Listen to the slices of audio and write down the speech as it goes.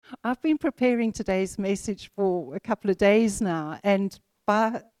I've been preparing today's message for a couple of days now, and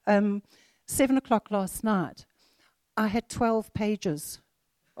by 7 o'clock last night, I had 12 pages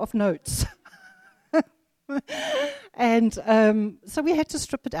of notes. And so we had to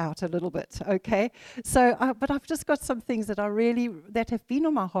strip it out a little bit, okay? So, but I've just got some things that have been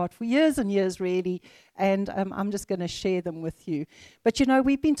on my heart for years and years, really, and I'm just going to share them with you. But,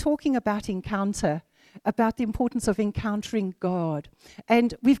 we've been talking about encounter, about the importance of encountering God.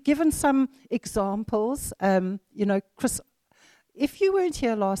 And we've given some examples. Chris, if you weren't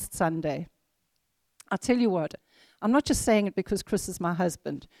here last Sunday, I'll tell you what, I'm not just saying it because Chris is my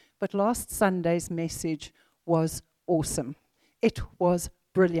husband, but last Sunday's message was awesome. It was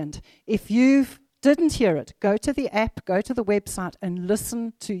brilliant. If you didn't hear it, go to the app, go to the website, and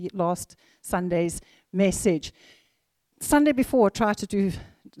listen to last Sunday's message. Sunday before, I tried to do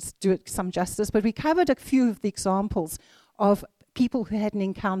it some justice, but we covered a few of the examples of people who had an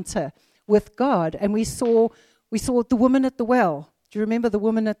encounter with God, and we saw the woman at the well. Do you remember the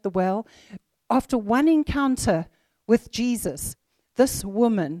woman at the well? After one encounter with Jesus, this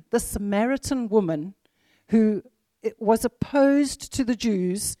woman, this Samaritan woman, who was opposed to the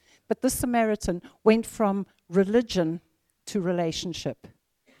Jews, but this Samaritan went from religion to relationship.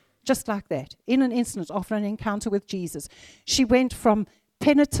 Just like that, in an instant, after an encounter with Jesus. She went from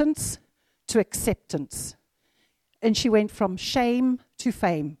penitence to acceptance. And she went from shame to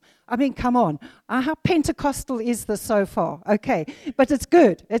fame. I mean, come on. How Pentecostal is this so far? Okay, but it's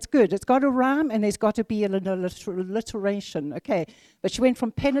good. It's good. It's got a rhyme and there's got to be an alliteration. Okay, but she went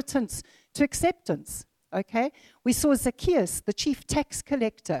from penitence to acceptance. Okay, we saw Zacchaeus, the chief tax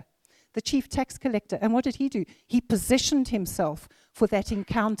collector. And what did he do? He positioned himself for that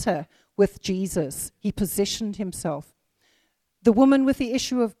encounter with Jesus. He positioned himself. The woman with the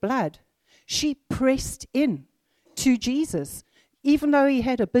issue of blood, she pressed in to Jesus. Even though he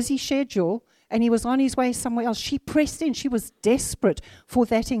had a busy schedule and he was on his way somewhere else, she pressed in. She was desperate for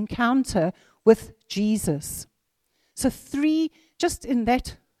that encounter with Jesus. So just in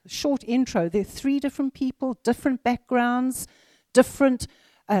that short intro, there are 3 different people, different backgrounds, different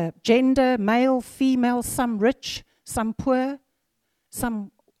gender, male, female, some rich, some poor,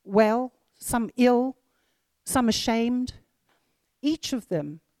 some well, some ill, some ashamed. Each of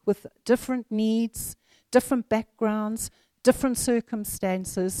them with different needs, different backgrounds, different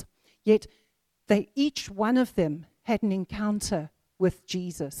circumstances, yet each one of them had an encounter with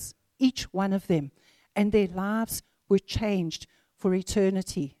Jesus. Each one of them. And their lives were changed for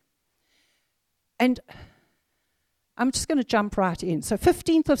eternity. And I'm just going to jump right in. So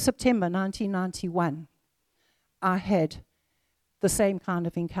 15th of September 1991, I had the same kind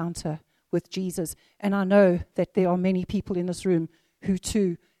of encounter with Jesus. And I know that there are many people in this room who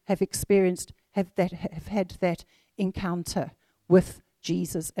too have had that encounter with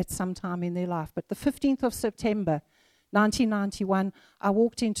Jesus at some time in their life. But the 15th of September 1991, I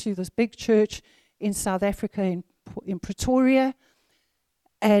walked into this big church in South Africa, in Pretoria,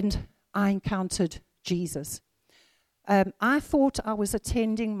 and I encountered Jesus. I thought I was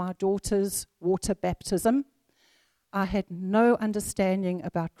attending my daughter's water baptism. I had no understanding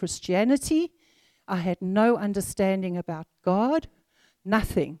about Christianity. I had no understanding about God.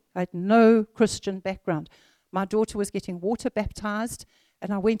 Nothing. I had no Christian background. My daughter was getting water baptized,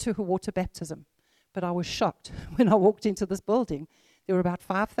 and I went to her water baptism. But I was shocked when I walked into this building. There were about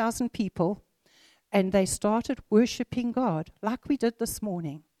 5,000 people, and they started worshiping God like we did this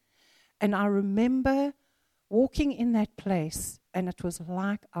morning. And I remember walking in that place, and it was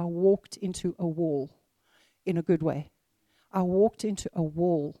like I walked into a wall, in a good way. I walked into a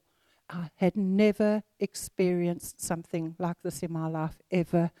wall. I had never experienced something like this in my life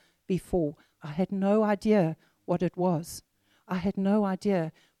ever before. I had no idea what it was. I had no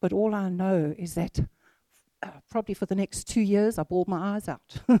idea, but all I know is that probably for the next 2 years, I bawled my eyes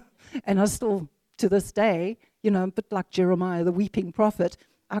out. And I still, to this day, a bit like Jeremiah, the weeping prophet,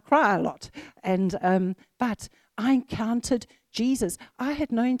 I cry a lot. But I encountered Jesus. I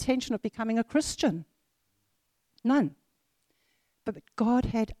had no intention of becoming a Christian. None. But God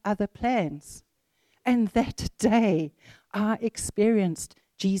had other plans. And that day, I experienced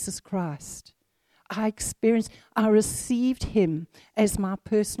Jesus Christ. I received him as my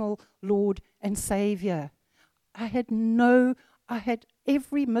personal Lord and Savior. I had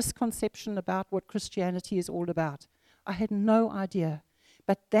every misconception about what Christianity is all about. I had no idea.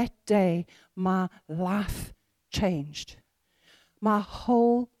 But that day, my life changed. My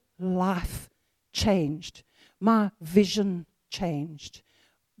whole life changed. My vision changed.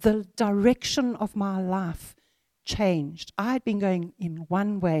 The direction of my life changed. I had been going in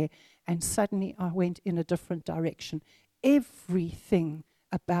one way, and suddenly I went in a different direction. Everything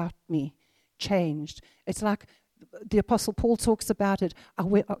about me changed. It's like the Apostle Paul talks about it,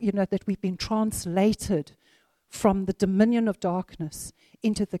 that we've been translated from the dominion of darkness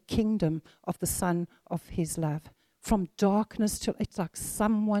into the kingdom of the Son of his love. From darkness to, it's like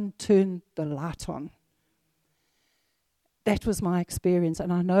someone turned the light on. That was my experience,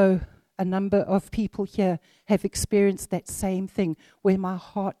 and I know a number of people here have experienced that same thing, where my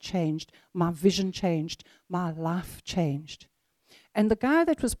heart changed, my vision changed, my life changed. And the guy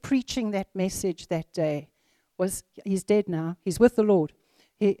that was preaching that message that day he's dead now, he's with the Lord.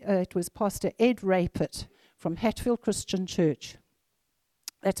 It was Pastor Ed Rapert from Hatfield Christian Church.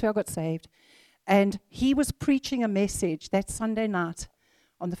 That's where I got saved. And he was preaching a message that Sunday night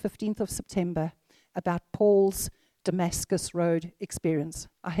on the 15th of September about Paul's Damascus Road experience.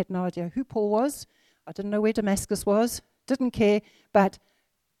 I had no idea who Paul was. I didn't know where Damascus was. Didn't care, but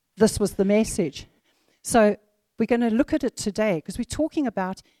this was the message. So we're going to look at it today because we're talking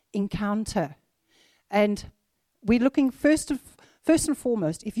about encounter. And we're looking first and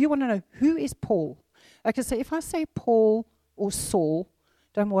foremost, if you want to know who is Paul. Okay, so if I say Paul or Saul,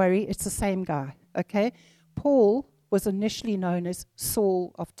 don't worry, it's the same guy, okay? Paul was initially known as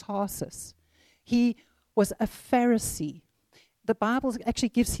Saul of Tarsus. He was a Pharisee. The Bible actually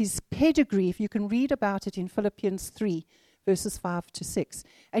gives his pedigree, if you can read about it in Philippians 3, verses 5 to 6.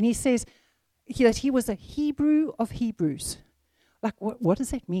 And he says that he was a Hebrew of Hebrews. Like, what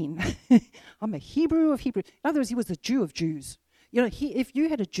does that mean? I'm a Hebrew of Hebrews. In other words, he was a Jew of Jews. You know, if you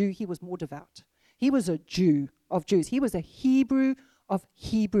had a Jew, he was more devout. He was a Jew of Jews. He was a Hebrew of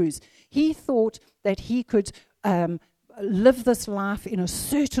Hebrews. He thought that he could live this life in a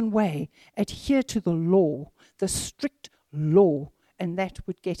certain way, adhere to the law, the strict law, and that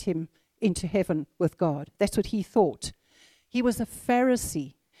would get him into heaven with God. That's what he thought. He was a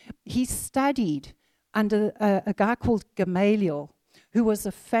Pharisee. He studied under a guy called Gamaliel, who was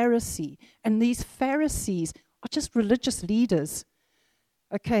a Pharisee. And these Pharisees are just religious leaders.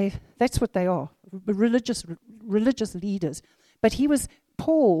 Okay, that's what they are, religious leaders. But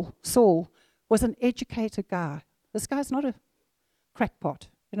Saul, was an educated guy. This guy's not a crackpot.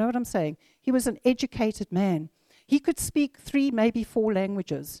 You know what I'm saying? He was an educated man. He could speak 3, maybe 4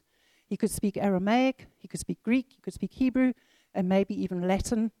 languages. He could speak Aramaic, he could speak Greek, he could speak Hebrew, and maybe even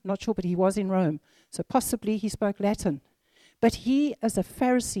Latin. Not sure, but he was in Rome. So possibly he spoke Latin. But he, as a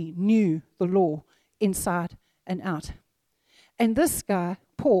Pharisee, knew the law inside and out. And this guy,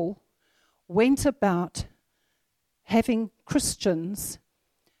 Paul, went about having Christians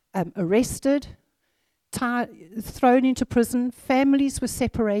arrested, thrown into prison, families were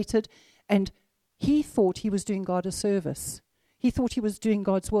separated, and he thought he was doing God a service. He thought he was doing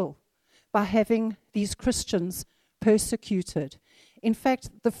God's will by having these Christians persecuted. In fact,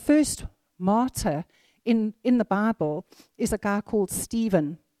 the first martyr in the Bible is a guy called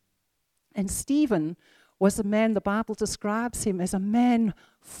Stephen. And Stephen was a man, the Bible describes him as a man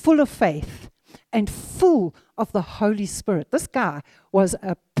full of faith and full of the Holy Spirit. This guy was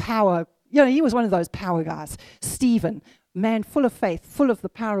a power, he was one of those power guys. Stephen, man full of faith, full of the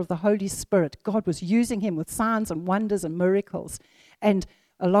power of the Holy Spirit. God was using him with signs and wonders and miracles. And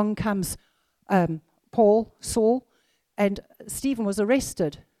along comes Saul, and Stephen was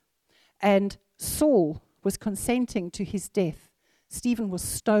arrested. And Saul was consenting to his death. Stephen was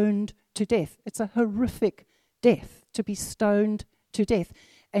stoned to death. It's a horrific death, to be stoned to death.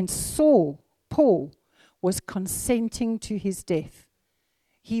 And Paul, was consenting to his death.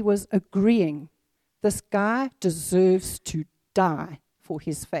 He was agreeing. This guy deserves to die for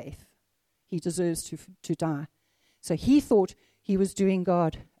his faith. He deserves to die. So he thought he was doing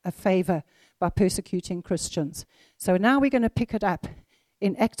God a favor by persecuting Christians. So now we're going to pick it up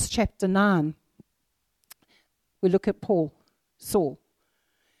in Acts chapter 9. We look at Saul.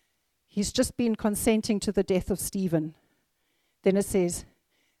 He's just been consenting to the death of Stephen. Then it says,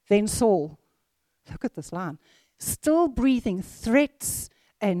 then Saul, look at this line, still breathing threats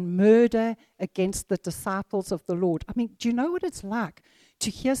and murder against the disciples of the Lord. I mean, do you know what it's like to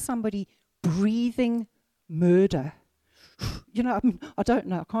hear somebody breathing murder? I don't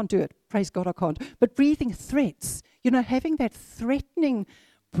know, I can't do it. Praise God, I can't. But breathing threats, having that threatening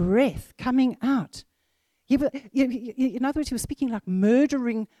breath coming out. In other words, he was speaking like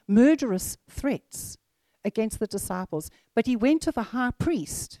murderous threats against the disciples. But he went to the high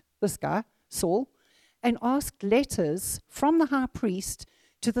priest, this guy, Saul, and asked letters from the high priest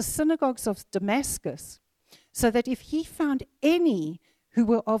to the synagogues of Damascus, so that if he found any who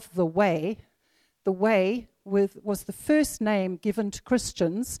were of the way was the first name given to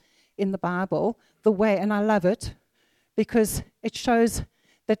Christians in the Bible, the way, and I love it because it shows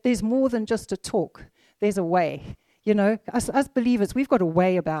that there's more than just a talk. There's a way. You know, us believers, we've got a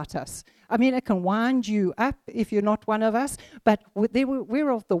way about us. I mean, it can wind you up if you're not one of us, but we're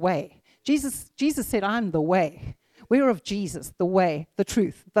of the way. Jesus said, I'm the way. We're of Jesus, the way, the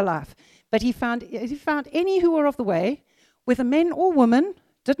truth, the life. But he found any who were of the way, whether men or women,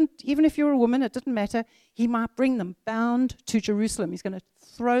 even if you're a woman, it didn't matter, he might bring them bound to Jerusalem. He's going to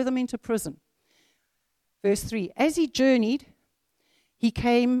throw them into prison. Verse 3, as he journeyed, he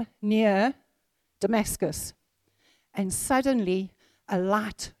came near Damascus, and suddenly a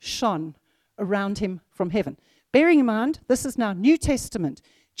light shone around him from heaven. Bearing in mind, this is now New Testament.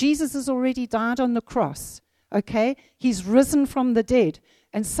 Jesus has already died on the cross, okay? He's risen from the dead.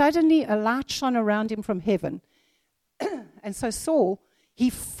 And suddenly a light shone around him from heaven. And so Saul, he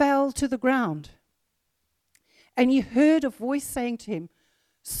fell to the ground. And he heard a voice saying to him,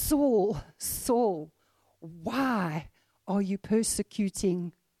 Saul, Saul, why are you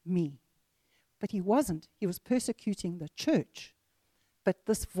persecuting me? But he wasn't. He was persecuting the church. But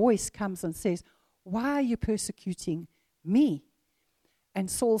this voice comes and says, why are you persecuting me? And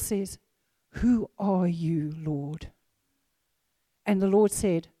Saul says, who are you, Lord? And the Lord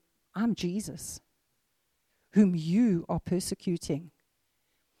said, I'm Jesus, whom you are persecuting.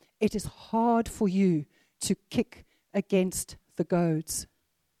 It is hard for you to kick against the goads.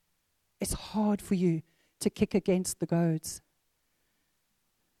 It's hard for you to kick against the goads.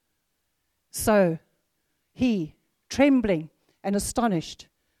 So he, trembling and astonished,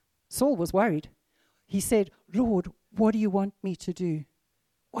 Saul was worried. He said, Lord, what do you want me to do?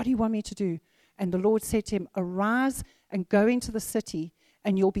 What do you want me to do? And the Lord said to him, arise and go into the city,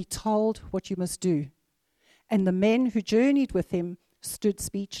 and you'll be told what you must do. And the men who journeyed with him stood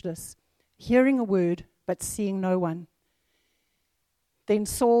speechless, hearing a word, but seeing no one. Then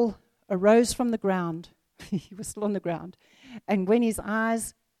Saul arose from the ground. He was still on the ground. And when his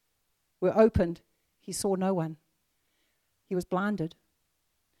eyes were opened, he saw no one. He was blinded.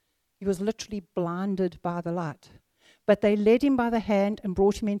 He was literally blinded by the light. But they led him by the hand and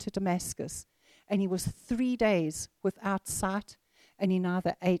brought him into Damascus. And he was 3 days without sight, and he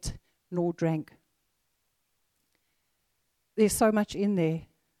neither ate nor drank. There's so much in there.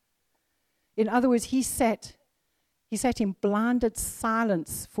 In other words, he sat in blinded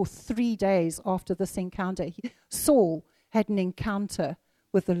silence for 3 days after this encounter. Saul had an encounter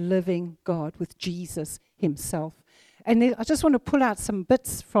with the living God, with Jesus himself. And I just want to pull out some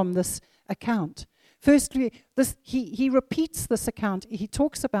bits from this account. Firstly, he repeats this account. He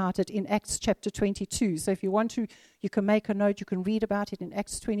talks about it in Acts chapter 22. So if you want to, you can make a note. You can read about it in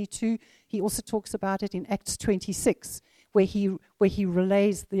Acts 22. He also talks about it in Acts 26, where he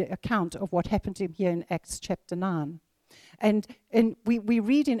relays the account of what happened to him here in Acts chapter 9. And we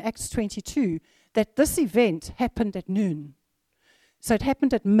read in Acts 22 that this event happened at noon. So it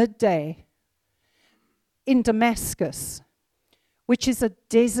happened at midday in Damascus, which is a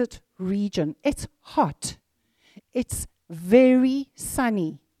desert region. It's hot. It's very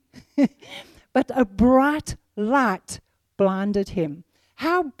sunny. But a bright light blinded him.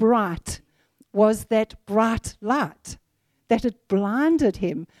 How bright was that bright light that it blinded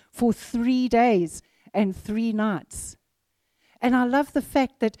him for 3 days and 3 nights? And I love the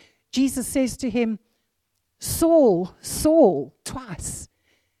fact that Jesus says to him, Saul, Saul, twice.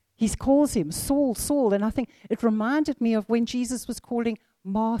 He calls him Saul, Saul. And I think it reminded me of when Jesus was calling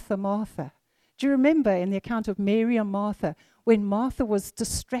Martha, Martha. Do you remember in the account of Mary and Martha, when Martha was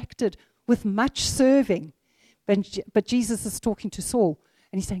distracted with much serving, but Jesus is talking to Saul,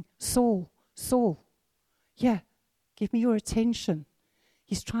 and he's saying, Saul, Saul, yeah, give me your attention.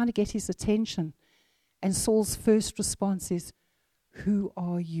 He's trying to get his attention. And Saul's first response is, who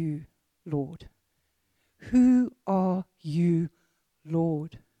are you, Lord? Who are you,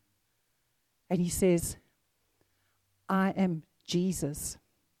 Lord? And he says, I am Jesus.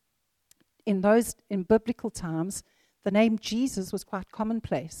 In biblical times, the name Jesus was quite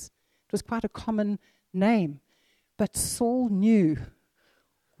commonplace. It was quite a common name. But Saul knew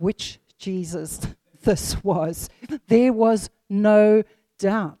which Jesus this was. There was no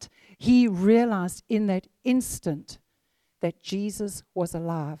doubt. He realized in that instant that Jesus was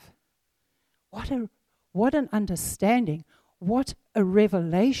alive. What an understanding. What a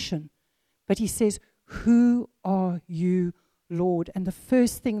revelation. But he says, who are you, Lord? And the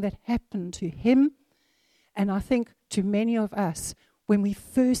first thing that happened to him, and I think to many of us, when we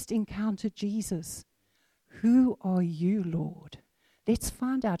first encountered Jesus, who are you, Lord? Let's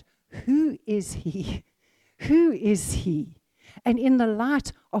find out, who is he? Who is he? And in the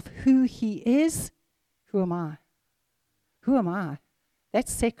light of who he is, who am I? Who am I?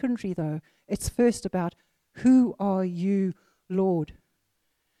 That's secondary, though. It's first about, who are you, Lord?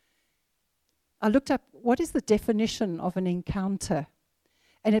 I looked up what is the definition of an encounter.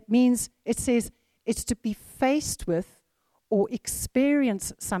 And it says it's to be faced with or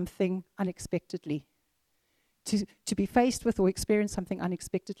experience something unexpectedly. To be faced with or experience something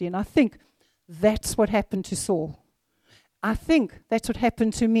unexpectedly. And I think that's what happened to Saul. I think that's what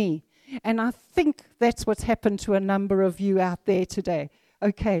happened to me. And I think that's what's happened to a number of you out there today.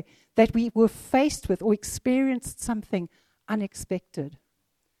 Okay, that we were faced with or experienced something unexpected.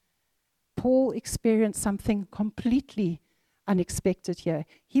 Paul experienced something completely unexpected here.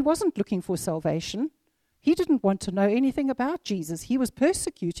 He wasn't looking for salvation. He didn't want to know anything about Jesus. He was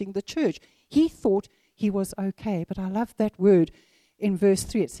persecuting the church. He thought he was okay. But I love that word in verse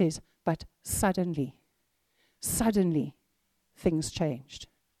 3. It says, but suddenly, things changed.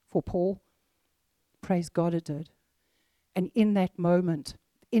 For Paul, praise God it did. And in that moment,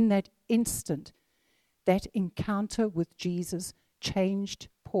 in that instant, that encounter with Jesus changed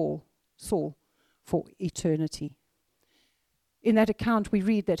Saul, for eternity. In that account, we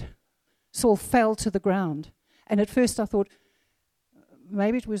read that Saul fell to the ground. And at first I thought,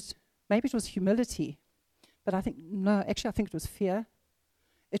 maybe it was humility. But I think it was fear.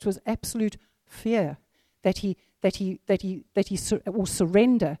 It was absolute fear that he or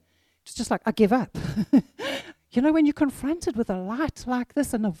surrender. It's just like, I give up. You know, when you're confronted with a light like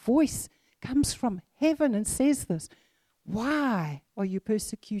this and a voice comes from heaven and says this, why are you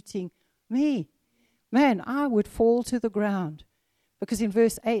persecuting me? Man, I would fall to the ground. Because in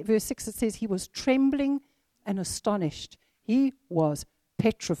verse 6 it says he was trembling and astonished. He was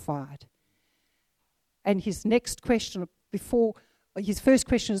petrified. And his next question, his first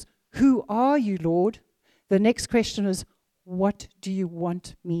question is, who are you, Lord? The next question is, what do you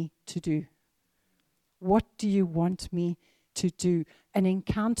want me to do? What do you want me to do? An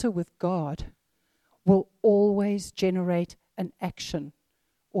encounter with God will always generate an action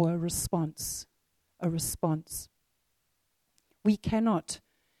or a response. We cannot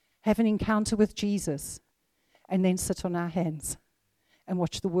have an encounter with Jesus and then sit on our hands and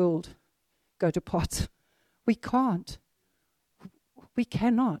watch the world go to pot. We can't. We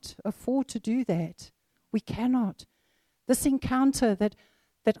cannot afford to do that. We cannot. This encounter that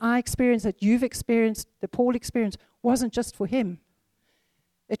I experienced, that you've experienced, that Paul experienced, wasn't just for him.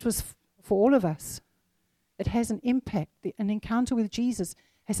 It was for all of us. It has an impact. An encounter with Jesus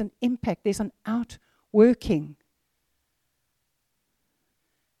has an impact. There's an outworking.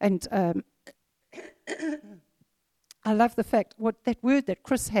 And I love the fact, that word that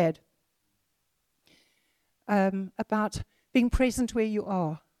Chris had about being present where you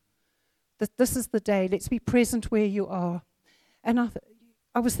are. That this is the day. Let's be present where you are. And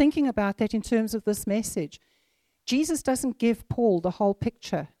I was thinking about that in terms of this message. Jesus doesn't give Paul the whole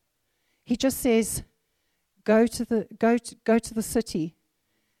picture. He just says, go to the city,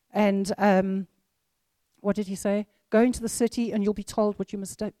 and what did he say? Go into the city, and you'll be told what you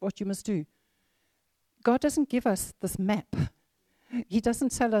must do. God doesn't give us this map. He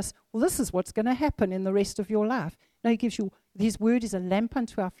doesn't tell us, well, this is what's going to happen in the rest of your life. No, he gives you, his word is a lamp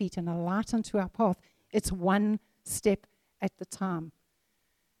unto our feet and a light unto our path. It's one step at the time.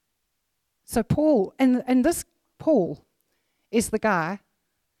 So Paul, and this Paul is the guy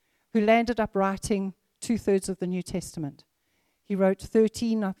who landed up writing 2/3 of the New Testament. He wrote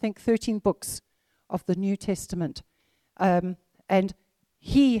 13 books of the New Testament. And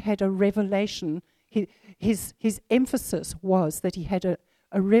he had a revelation. His emphasis was that he had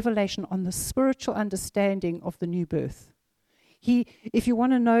a revelation on the spiritual understanding of the new birth. If you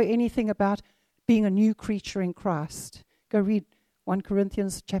want to know anything about being a new creature in Christ, go read 1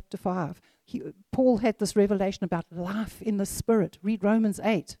 Corinthians chapter 5. Paul had this revelation about life in the Spirit. Read Romans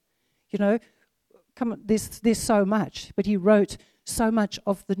 8. You know, come on, there's so much, but he wrote so much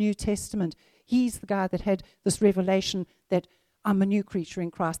of the New Testament. He's the guy that had this revelation that I'm a new creature in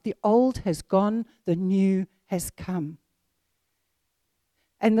Christ. The old has gone, the new has come.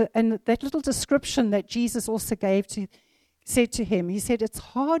 And that little description that Jesus also said to him, he said, it's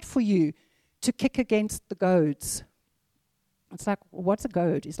hard for you to kick against the goads. It's like, what's a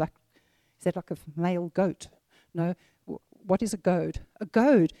goad? Is that like a male goat? No. What is a goad? A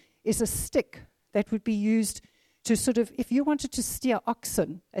goad is a stick that would be used to sort of, if you wanted to steer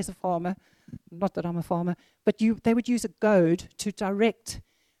oxen as a farmer, not that I'm a farmer, but they would use a goad to direct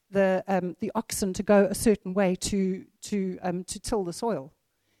the oxen to go a certain way to till the soil.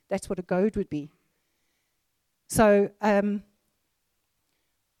 That's what a goad would be. So I've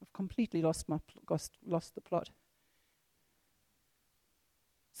completely lost the plot.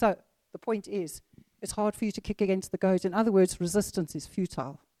 So the point is, it's hard for you to kick against the goads. In other words, resistance is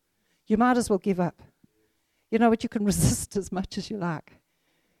futile. You might as well give up. You know what? You can resist as much as you like.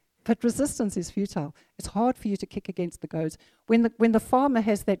 But resistance is futile. It's hard for you to kick against the goads. When the farmer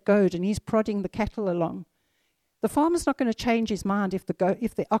has that goad and he's prodding the cattle along, the farmer's not going to change his mind if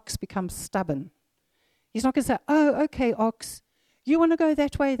the ox becomes stubborn. He's not going to say, "Oh, okay, ox, you want to go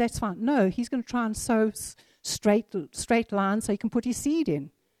that way, that's fine." No, he's going to try and sow straight lines so he can put his seed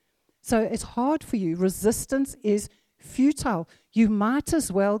in. So it's hard for you. Resistance is futile. You might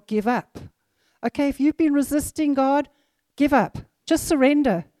as well give up. Okay, if you've been resisting God, give up. Just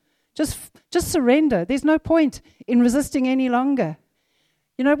surrender. Just surrender. There's no point in resisting any longer.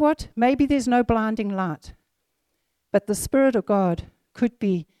 You know what? Maybe there's no blinding light. But the Spirit of God could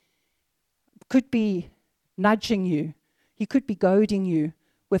be nudging you. He could be goading you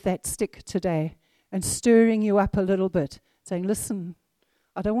with that stick today and stirring you up a little bit, saying, "Listen,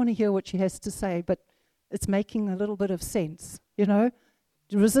 I don't want to hear what she has to say, but it's making a little bit of sense." You know,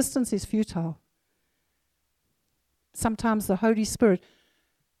 resistance is futile. Sometimes the Holy Spirit,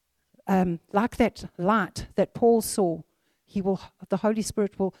 like that light that Paul saw, the Holy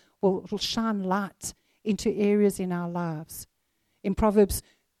Spirit will shine light into areas in our lives. In Proverbs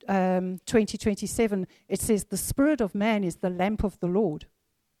 20:27, it says, "The spirit of man is the lamp of the Lord."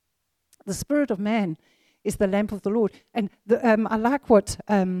 The spirit of man is the lamp of the Lord. And I like what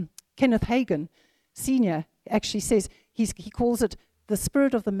Kenneth Hagin, Senior, actually says. He calls it, the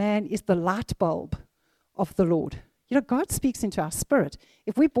spirit of the man is the light bulb of the Lord. You know, God speaks into our spirit.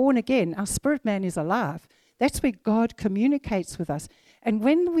 If we're born again, our spirit man is alive. That's where God communicates with us. And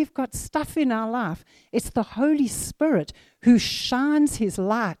when we've got stuff in our life, it's the Holy Spirit who shines his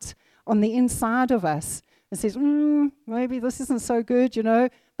light on the inside of us and says, maybe this isn't so good, you know.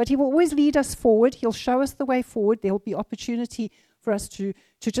 But he will always lead us forward. He'll show us the way forward. There will be opportunity for us to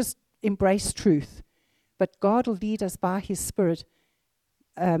just embrace truth. But God will lead us by his Spirit,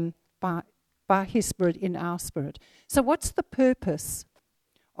 by his Spirit in our spirit. So what's the purpose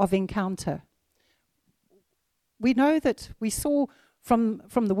of encounter? We know that we saw from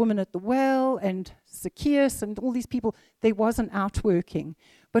the woman at the well and Zacchaeus and all these people, there was an outworking.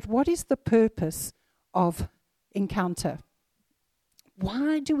 But what is the purpose of encounter?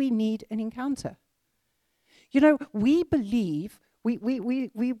 Why do we need an encounter? You know, we believe, we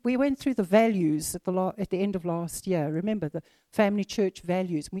went through the values at the end of last year. Remember, the family church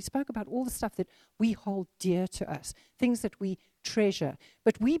values. And we spoke about all the stuff that we hold dear to us, things that we treasure.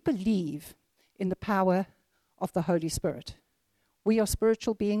 But we believe in the power of the Holy Spirit. We are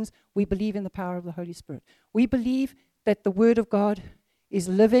spiritual beings. We believe in the power of the Holy Spirit. We believe that the Word of God is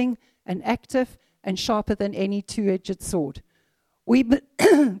living and active and sharper than any two-edged sword. We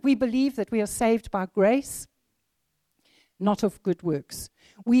believe that we are saved by grace, not of good works.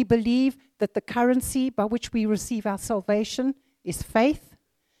 We believe that the currency by which we receive our salvation is faith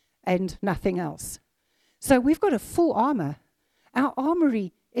and nothing else. So we've got a full armor. Our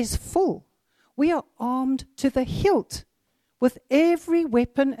armory is full. We are armed to the hilt with every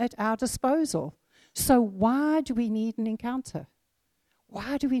weapon at our disposal. So why do we need an encounter?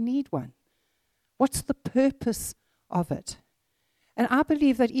 Why do we need one? What's the purpose of it? And I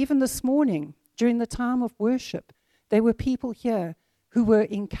believe that even this morning, during the time of worship, there were people here who were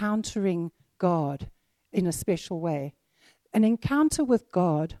encountering God in a special way. An encounter with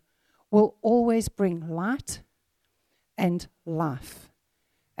God will always bring light and life.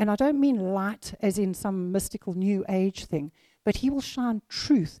 And I don't mean light as in some mystical new age thing, but he will shine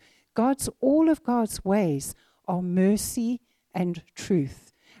truth. All of God's ways are mercy and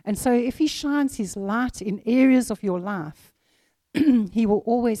truth. And so if he shines his light in areas of your life, he will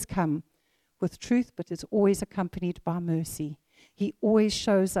always come with truth, but it's always accompanied by mercy. He always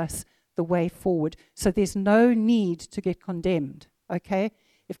shows us the way forward. So there's no need to get condemned, okay?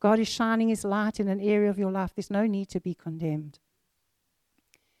 If God is shining his light in an area of your life, there's no need to be condemned.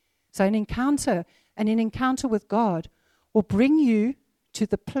 So an encounter with God will bring you to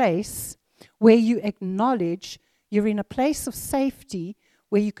the place where you acknowledge you're in a place of safety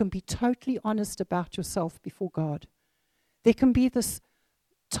where you can be totally honest about yourself before God. There can be this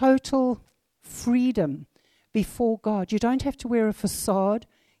total freedom before God. You don't have to wear a facade.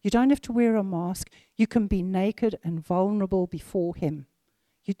 You don't have to wear a mask. You can be naked and vulnerable before him.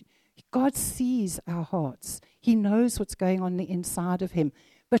 God sees our hearts. He knows what's going on the inside of him.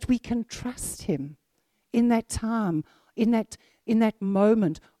 But we can trust him in that time, in that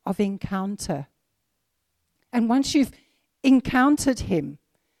moment of encounter. And once you've encountered him,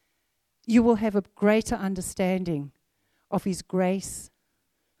 you will have a greater understanding of his grace,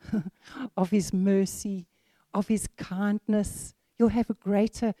 of his mercy, of his kindness. You'll have a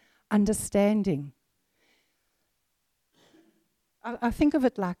greater understanding. I think of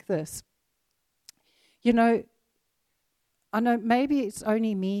it like this. You know, I know maybe it's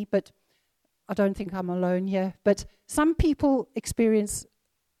only me, but I don't think I'm alone here. But some people experience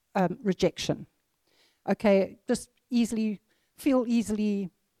rejection. Okay, just feel easily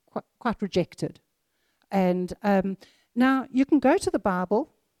quite rejected. And now you can go to the Bible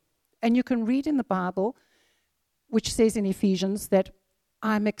and you can read in the Bible, which says in Ephesians that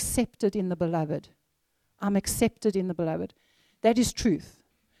I'm accepted in the beloved. I'm accepted in the beloved. That is truth.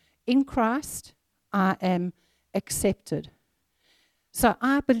 In Christ, I am accepted. So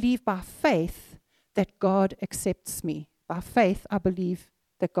I believe by faith that God accepts me. By faith, I believe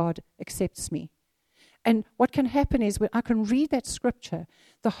that God accepts me. And what can happen is when I can read that scripture,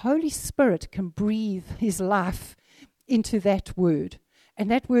 the Holy Spirit can breathe his life into that word.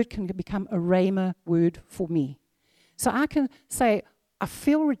 And that word can become a rhema word for me. So I can say, I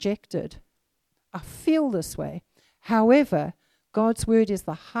feel rejected. I feel this way. However, God's word is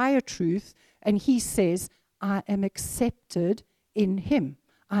the higher truth, and he says, I am accepted in him.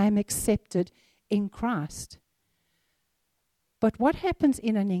 I am accepted in Christ. But what happens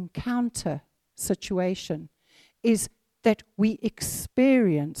in an encounter situation is that we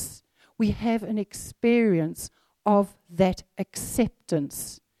have an experience of that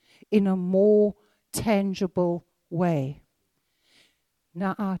acceptance in a more tangible way.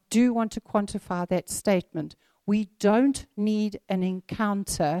 Now, I do want to quantify that statement. We don't need an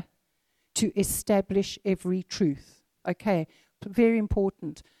encounter to establish every truth. Okay, very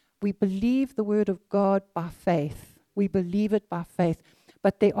important. We believe the word of God by faith. We believe it by faith.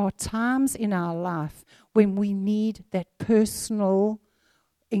 But there are times in our life when we need that personal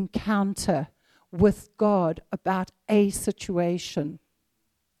encounter with God about a situation.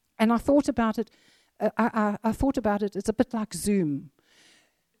 And I thought about it. I thought about it. It's a bit like Zoom.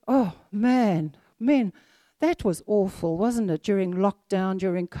 Oh, man, that was awful, wasn't it? During lockdown,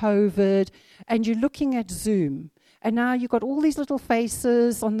 during COVID, and you're looking at Zoom. And now you've got all these little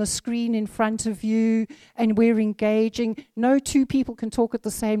faces on the screen in front of you, and we're engaging. No two people can talk at the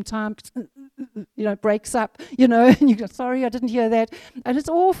same time. Breaks up, and you go, sorry, I didn't hear that. And it's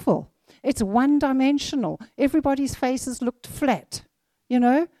awful. It's one-dimensional. Everybody's faces looked flat,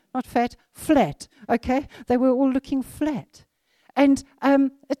 not fat, flat, okay? They were all looking flat. And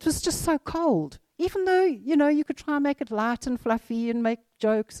it was just so cold. Even though, you could try and make it light and fluffy and make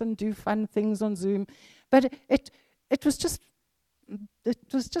jokes and do fun things on Zoom. But it was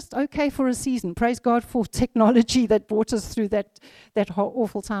just okay for a season. Praise God for technology that brought us through that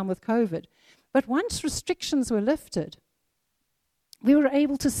awful time with COVID. But once restrictions were lifted, we were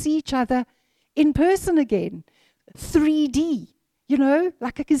able to see each other in person again. 3D,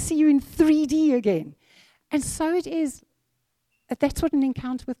 like I can see you in 3D again. And so it is. That's what an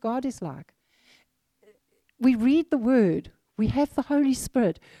encounter with God is like. We read the word. We have the Holy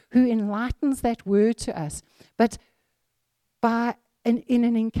Spirit who enlightens that word to us. But in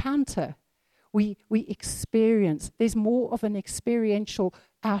an encounter, we experience, there's more of an experiential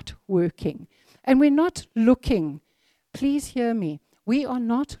outworking. And we're not looking, please hear me, we are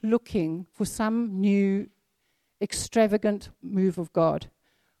not looking for some new extravagant move of God.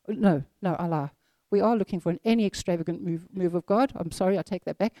 No, I lie. We are looking for any extravagant move of God. I'm sorry, I take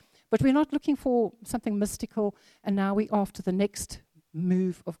that back. But we're not looking for something mystical, and now we're after the next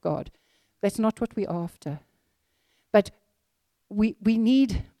move of God. That's not what we're after. But there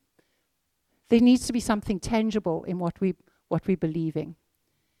needs to be something tangible in what we're believing.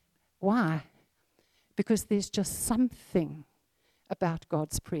 Why? Because there's just something about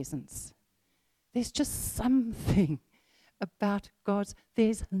God's presence. There's just something about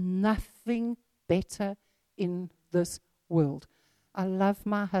there's nothing better in this world. I love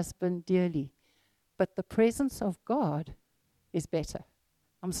my husband dearly, but the presence of God is better.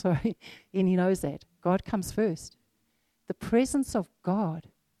 I'm sorry, and he knows that. God comes first. The presence of God,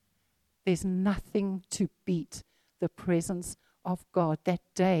 there's nothing to beat the presence of God. That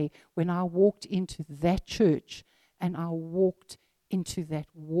day when I walked into that church and I walked into that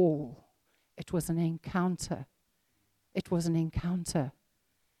wall, it was an encounter. It was an encounter.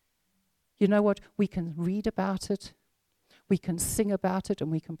 You know what? We can read about it, we can sing about it,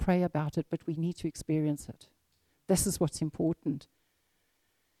 and we can pray about it, but we need to experience it. This is what's important.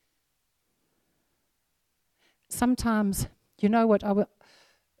 Sometimes, you know what?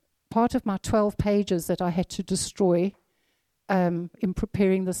 Part of my 12 pages that I had to destroy in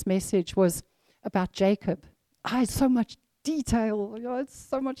preparing this message was about Jacob. I had so much detail, it's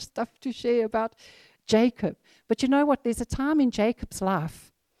so much stuff to share about Jacob. But you know what? There's a time in Jacob's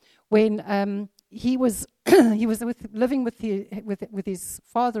life when he was living with his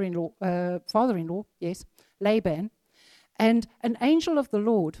father-in-law, yes, Laban, and an angel of the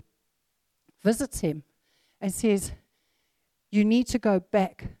Lord visits him and says, You need to go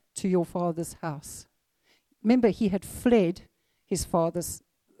back to your father's house. Remember, he had fled his father's,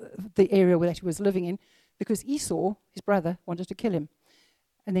 the area that he was living in, because Esau, his brother, wanted to kill him.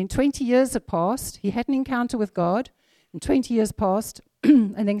 And then 20 years had passed. He had an encounter with God, and 20 years passed,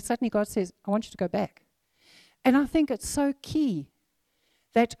 and then suddenly God says, I want you to go back. And I think it's so key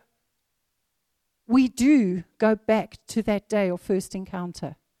that we do go back to that day of first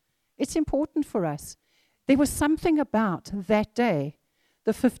encounter. It's important for us. There was something about that day,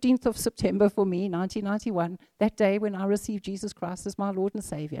 the 15th of September for me, 1991, that day when I received Jesus Christ as my Lord and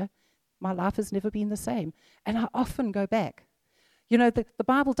Savior. My life has never been the same. And I often go back. You know, the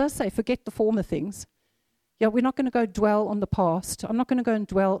Bible does say, forget the former things. Yeah, we're not going to go dwell on the past. I'm not going to go and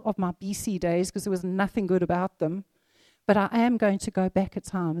dwell on my BC days because there was nothing good about them. But I am going to go back at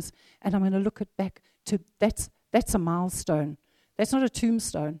times, and I'm going to look back to, that's a milestone. That's not a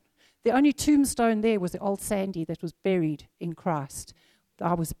tombstone. The only tombstone there was the old Sandy that was buried in Christ.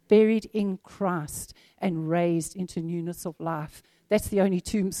 I was buried in Christ and raised into newness of life. That's the only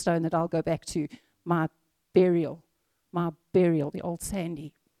tombstone that I'll go back to, my burial, the old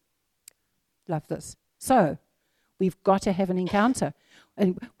Sandy. Love this. So, we've got to have an encounter,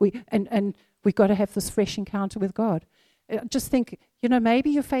 and we've got to have this fresh encounter with God. Just think, you know,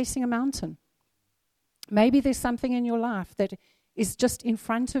 maybe you're facing a mountain. Maybe there's something in your life that is just in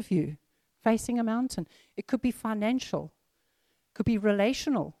front of you, facing a mountain. It could be financial, could be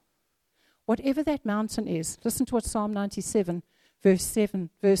relational. Whatever that mountain is, listen to what Psalm 97,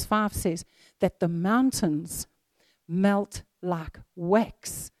 verse 5 says, that the mountains melt like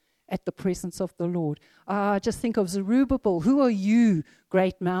wax at the presence of the Lord. Just think of Zerubbabel. Who are you,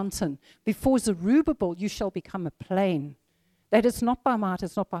 great mountain? Before Zerubbabel, you shall become a plain. That is not by might,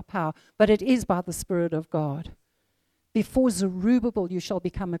 it's not by power, but it is by the Spirit of God. Before Zerubbabel, you shall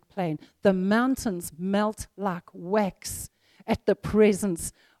become a plain. The mountains melt like wax at the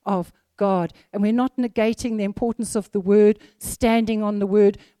presence of God. And we're not negating the importance of the Word, standing on the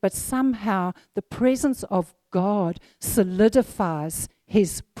Word, but somehow the presence of God solidifies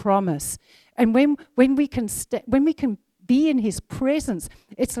His promise. And when we can be in His presence,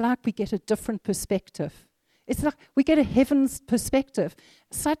 it's like we get a different perspective. It's like we get a heaven's perspective.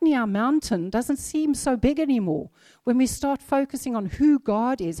 Suddenly our mountain doesn't seem so big anymore. When we start focusing on who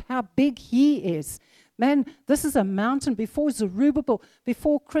God is, how big He is. Man, this is a mountain before Zerubbabel,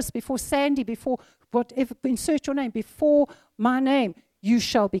 before Chris, before Sandy, before whatever, insert your name, before my name, you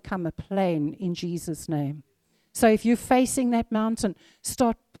shall become a plain in Jesus' name. So if you're facing that mountain,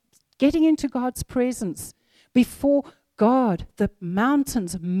 start getting into God's presence. Before God, the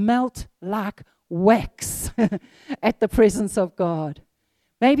mountains melt like wax at the presence of God.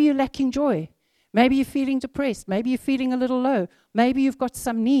 Maybe you're lacking joy. Maybe you're feeling depressed. Maybe you're feeling a little low. Maybe you've got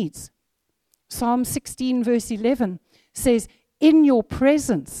some needs. Psalm 16 verse 11 says, in your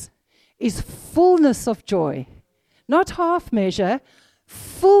presence is fullness of joy. Not half measure,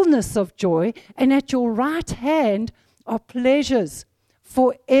 fullness of joy. And at your right hand are pleasures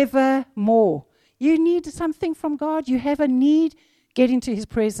forevermore. You need something from God. You have a need, get into His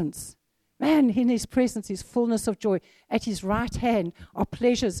presence. Man, in His presence is fullness of joy. At His right hand are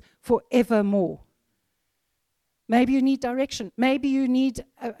pleasures forevermore. Maybe you need direction. Maybe you need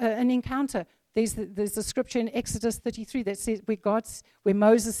an encounter. There's the scripture in Exodus 33 that says where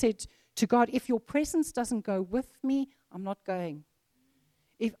Moses said to God, if your presence doesn't go with me, I'm not going.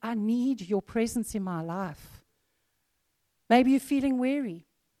 If I need your presence in my life. Maybe you're feeling weary.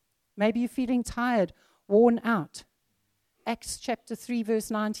 Maybe you're feeling tired, worn out. Acts chapter 3 verse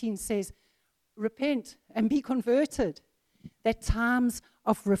 19 says, repent and be converted, that times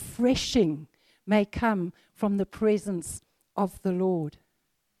of refreshing may come from the presence of the Lord.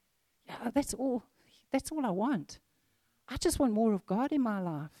 Yeah, that's all I want. I just want more of God in my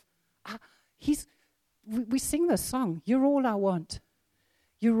life. We sing this song, you're all I want.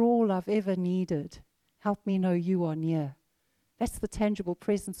 You're all I've ever needed. Help me know you are near. That's the tangible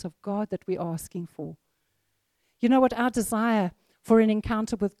presence of God that we're asking for. You know what? Our desire for an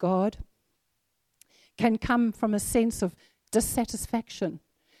encounter with God can come from a sense of dissatisfaction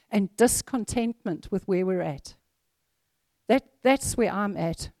and discontentment with where we're at. That's where I'm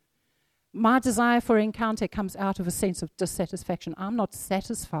at. My desire for encounter comes out of a sense of dissatisfaction. I'm not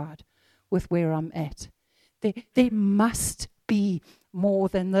satisfied with where I'm at. There must be more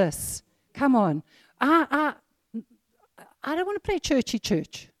than this. Come on. I don't want to play churchy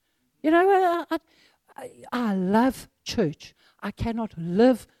church. You know, I love church. I cannot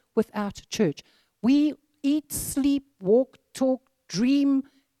live without church. We eat, sleep, walk, talk, dream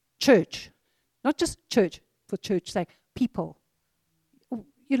church. Not just church for church's sake, people.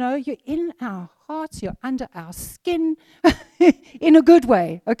 You know, you're in our hearts, you're under our skin in a good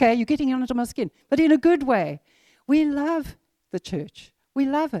way. Okay, you're getting under my skin, but in a good way. We love the church. We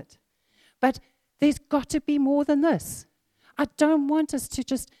love it. But there's got to be more than this. I don't want us to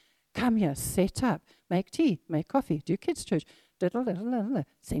just come here, set up, make tea, make coffee, do kids' church,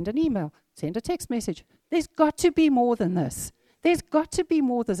 send an email, send a text message. There's got to be more than this. There's got to be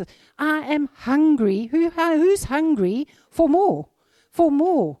more than this. I am hungry. Who's hungry for more? For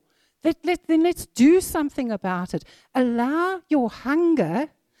more. Then let's do something about it. Allow your hunger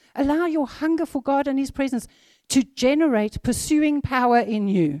for God and His presence to generate pursuing power in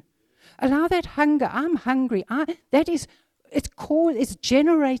you. Allow that hunger. I'm hungry. It's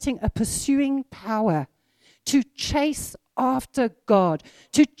generating a pursuing power to chase after God,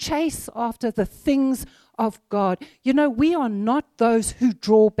 to chase after the things of God. You know, we are not those who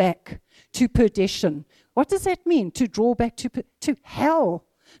draw back to perdition. What does that mean, to draw back to hell?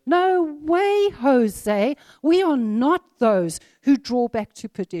 No way, Jose. We are not those who draw back to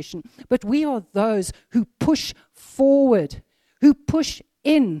perdition, but we are those who push forward, who push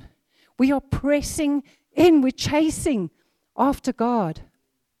in. We are pressing in. We're chasing after God.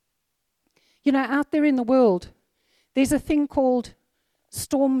 You know, out there in the world, there's a thing called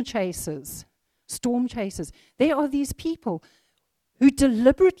storm chasers. Storm chasers. There are these people who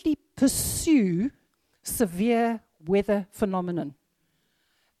deliberately pursue severe weather phenomenon.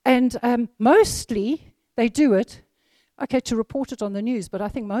 And mostly they do it, to report it on the news, but I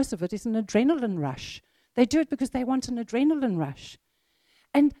think most of it is an adrenaline rush. They do it because they want an adrenaline rush.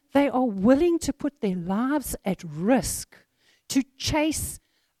 And they are willing to put their lives at risk to chase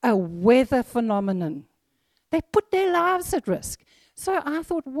a weather phenomenon. They put their lives at risk. So I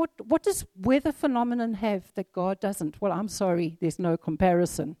thought, what does weather phenomenon have that God doesn't? Well, I'm sorry, there's no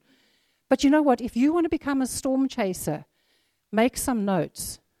comparison. But you know what? If you want to become a storm chaser, make some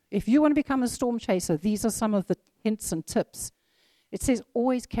notes. If you want to become a storm chaser, these are some of the hints and tips. It says,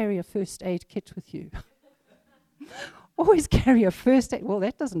 always carry a first aid kit with you. Always carry a first aid. Well,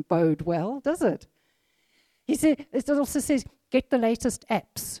 that doesn't bode well, does it? It also says, get the latest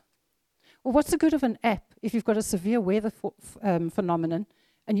apps. Well, what's the good of an app if you've got a severe weather phenomenon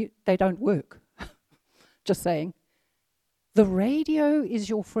and they don't work? Just saying. The radio is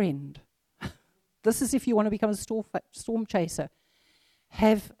your friend. This is if you want to become a storm chaser.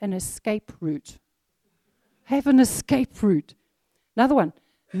 Have an escape route. Have an escape route. Another one.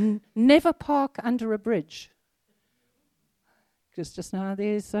 Never park under a bridge. Because just now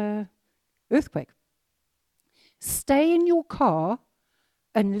there's an earthquake. Stay in your car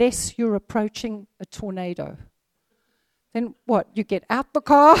unless you're approaching a tornado. Then what? You get out the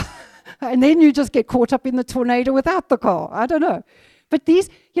car and then you just get caught up in the tornado without the car. I don't know. But these,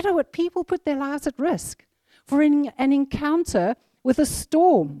 you know what? People put their lives at risk for an encounter with a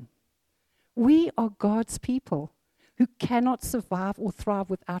storm. We are God's people who cannot survive or thrive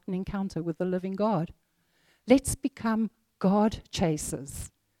without an encounter with the living God. Let's become God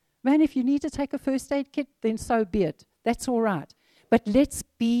chasers. Man, if you need to take a first aid kit, then so be it. That's all right. But let's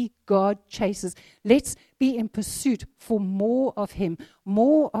be God chasers. Let's be in pursuit for more of Him,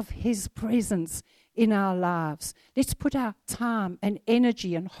 more of His presence in our lives. Let's put our time and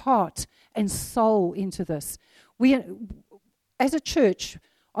energy and heart and soul into this. We, as a church,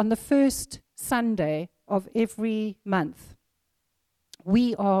 on the first Sunday of every month,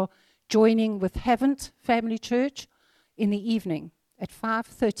 we are joining with Havant Family Church in the evening at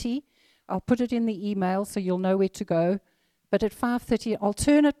 5:30. I'll put it in the email so you'll know where to go. But at 5:30,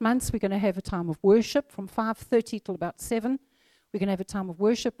 alternate months, we're going to have a time of worship from 5:30 till about 7. We're going to have a time of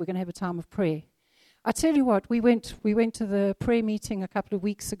worship. We're going to have a time of prayer. I tell you what, we went to the prayer meeting a couple of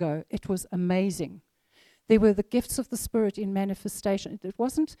weeks ago. It was amazing. There were the gifts of the Spirit in manifestation. It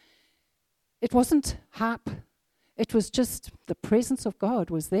wasn't hype. It was just the presence of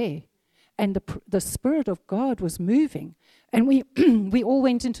God was there. And the Spirit of God was moving. And we all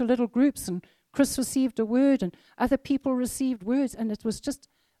went into little groups, and Chris received a word, and other people received words, and it was just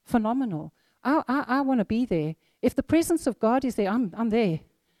phenomenal. I want to be there. If the presence of God is there, I'm there.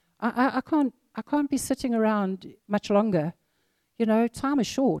 I can't be sitting around much longer. You know, time is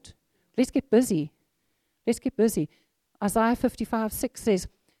short. Let's get busy. Let's get busy. Isaiah 55:6 says,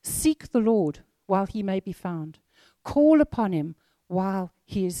 "Seek the Lord while He may be found. Call upon Him while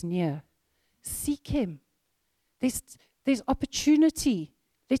He is near." Seek Him. There's opportunity.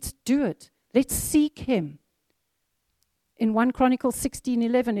 Let's do it. Let's seek Him. In 1 Chronicles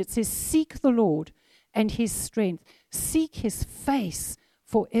 16:11, it says, "Seek the Lord and His strength. Seek His face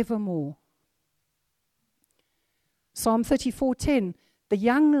forevermore." Psalm 34:10, "The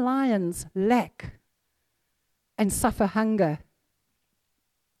young lions lack and suffer hunger,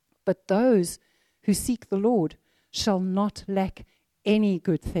 but those who seek the Lord shall not lack any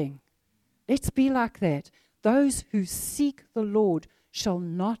good thing. Let's be like that. Those who seek the Lord shall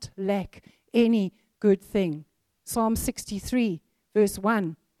not lack any good thing. Psalm 63, verse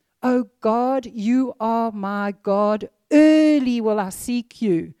 1. O God, you are my God. Early will I seek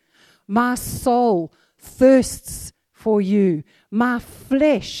you. My soul thirsts for you. My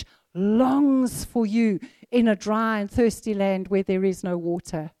flesh longs for you in a dry and thirsty land where there is no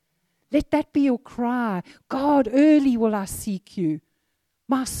water. Let that be your cry. God, early will I seek you.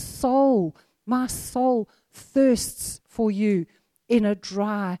 My soul thirsts for you in a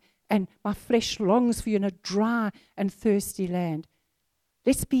dry, and my flesh longs for you in a dry and thirsty land.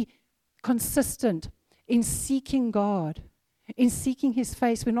 Let's be consistent in seeking God, in seeking His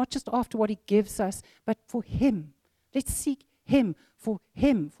face. We're not just after what He gives us, but for Him. Let's seek Him, for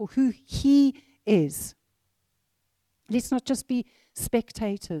who He is. Let's not just be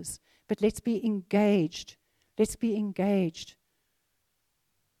spectators, but let's be engaged. Let's be engaged.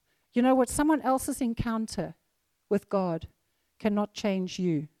 You know what? Someone else's encounter with God cannot change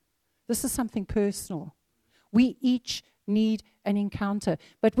you. This is something personal. We each need an encounter.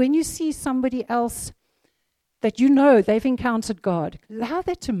 But when you see somebody else that you know they've encountered God, allow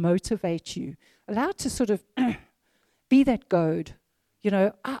that to motivate you. Allow it to sort of be that goad. You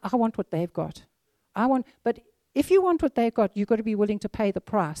know, I want what they've got. But if you want what they've got, you've got to be willing to pay the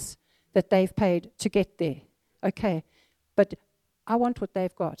price that they've paid to get there. Okay? But I want what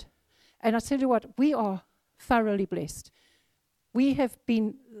they've got. And I tell you what, we are thoroughly blessed. We have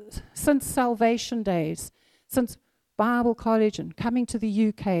been, since salvation days, since Bible college and coming to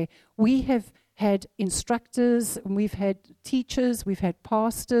the UK, we have had instructors, and we've had teachers, we've had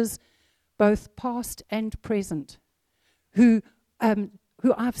pastors, both past and present, who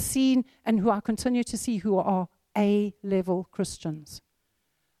I've seen and who I continue to see who are A-level Christians.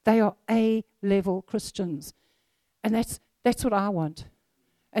 They are A-level Christians. And that's what I want.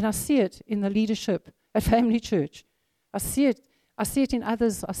 And I see it in the leadership at Family Church. I see it in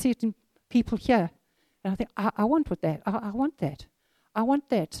others. I see it in people here. And I think, I want that. I want that. I want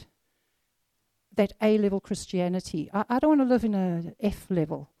that A-level Christianity. I don't want to live in a F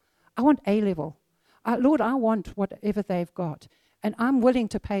level. I want A-level. Lord, I want whatever they've got. And I'm willing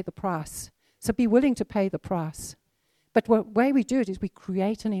to pay the price. So be willing to pay the price. But the way we do it is we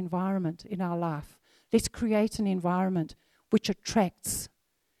create an environment in our life. Let's create an environment which attracts,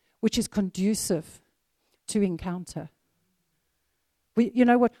 which is conducive to encounter. You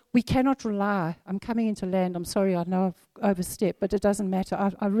know what? We cannot rely. I'm coming into land. I'm sorry, I know I've overstepped, but it doesn't matter.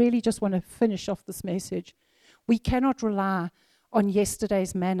 I really just want to finish off this message. We cannot rely on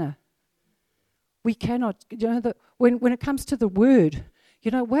yesterday's manna. We cannot. You know, when it comes to the word, you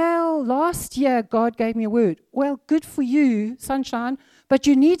know, well, last year God gave me a word. Well, good for you, sunshine, but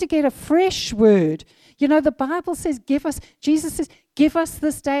you need to get a fresh word. You know, the Bible says, Jesus says, give us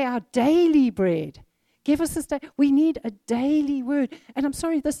this day our daily bread. Give us this day. We need a daily word. And I'm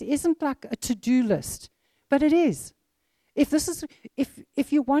sorry, this isn't like a to-do list, but it is.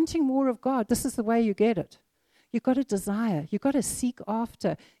 If you're wanting more of God, this is the way you get it. You've got to desire. You've got to seek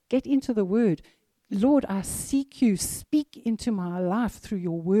after. Get into the word. Lord, I seek you. Speak into my life through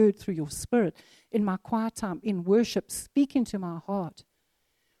your word, through your spirit, in my quiet time, in worship. Speak into my heart.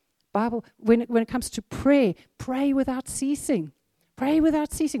 Bible, when it comes to prayer, pray without ceasing. Pray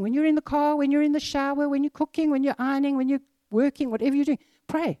without ceasing. When you're in the car, when you're in the shower, when you're cooking, when you're ironing, when you're working, whatever you're doing,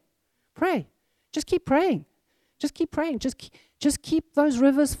 pray. Pray. Just keep praying. Just keep praying. Just keep those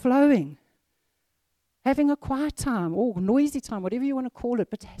rivers flowing. Having a quiet time or noisy time, whatever you want to call it,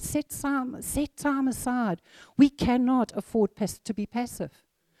 but set time aside. We cannot afford to be passive.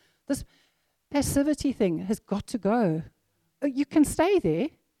 This passivity thing has got to go. You can stay there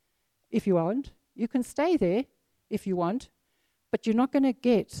if you want. You can stay there if you want, but you're not going to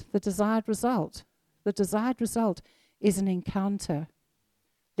get the desired result. The desired result is an encounter.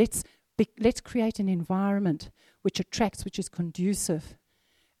 Let's create an environment which attracts, which is conducive.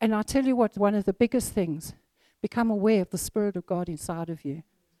 And I tell you what, one of the biggest things, become aware of the Spirit of God inside of you.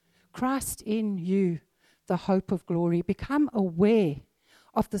 Christ in you, the hope of glory. Become aware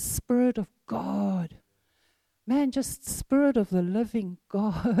of the Spirit of God. Man, just Spirit of the living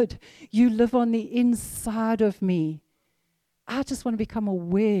God. You live on the inside of me. I just want to become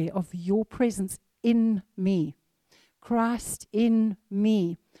aware of your presence in me. Christ in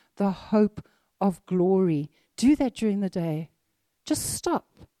me, the hope of glory. Do that during the day. Just stop.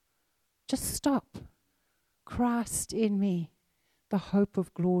 Just stop. Christ in me, the hope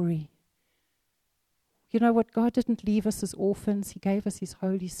of glory. You know what? God didn't leave us as orphans. He gave us His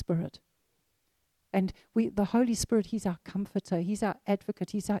Holy Spirit. And the Holy Spirit, He's our comforter, He's our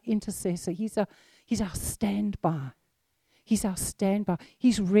advocate, He's our intercessor, He's our standby. He's our standby.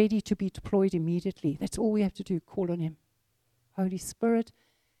 He's ready to be deployed immediately. That's all we have to do, call on Him. Holy Spirit,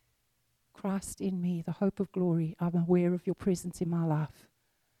 Christ in me, the hope of glory, I'm aware of your presence in my life.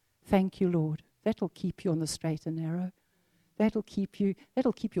 Thank you, Lord. That'll keep you on the straight and narrow. That'll keep you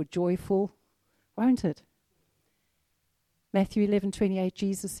joyful, won't it? Matthew 11:28,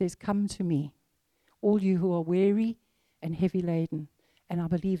 Jesus says, come to me, all you who are weary and heavy laden. And I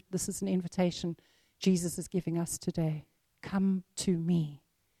believe this is an invitation Jesus is giving us today. Come to me.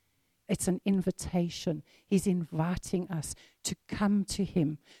 It's an invitation. He's inviting us to come to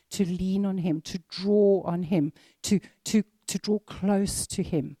Him, to lean on Him, to draw on Him, to draw close to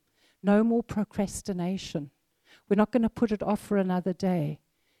Him. No more procrastination. We're not going to put it off for another day.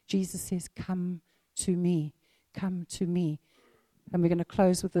 Jesus says, come to me. Come to me. And we're going to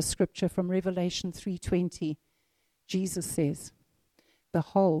close with the scripture from Revelation 3:20. Jesus says,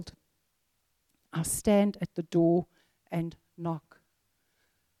 behold, I stand at the door and knock.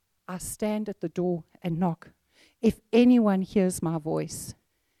 I stand at the door and knock. If anyone hears my voice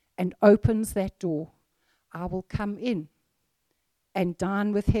and opens that door, I will come in and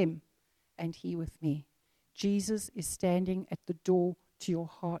dine with him and he with me. Jesus is standing at the door to your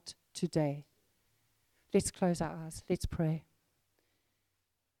heart today. Let's close our eyes. Let's pray.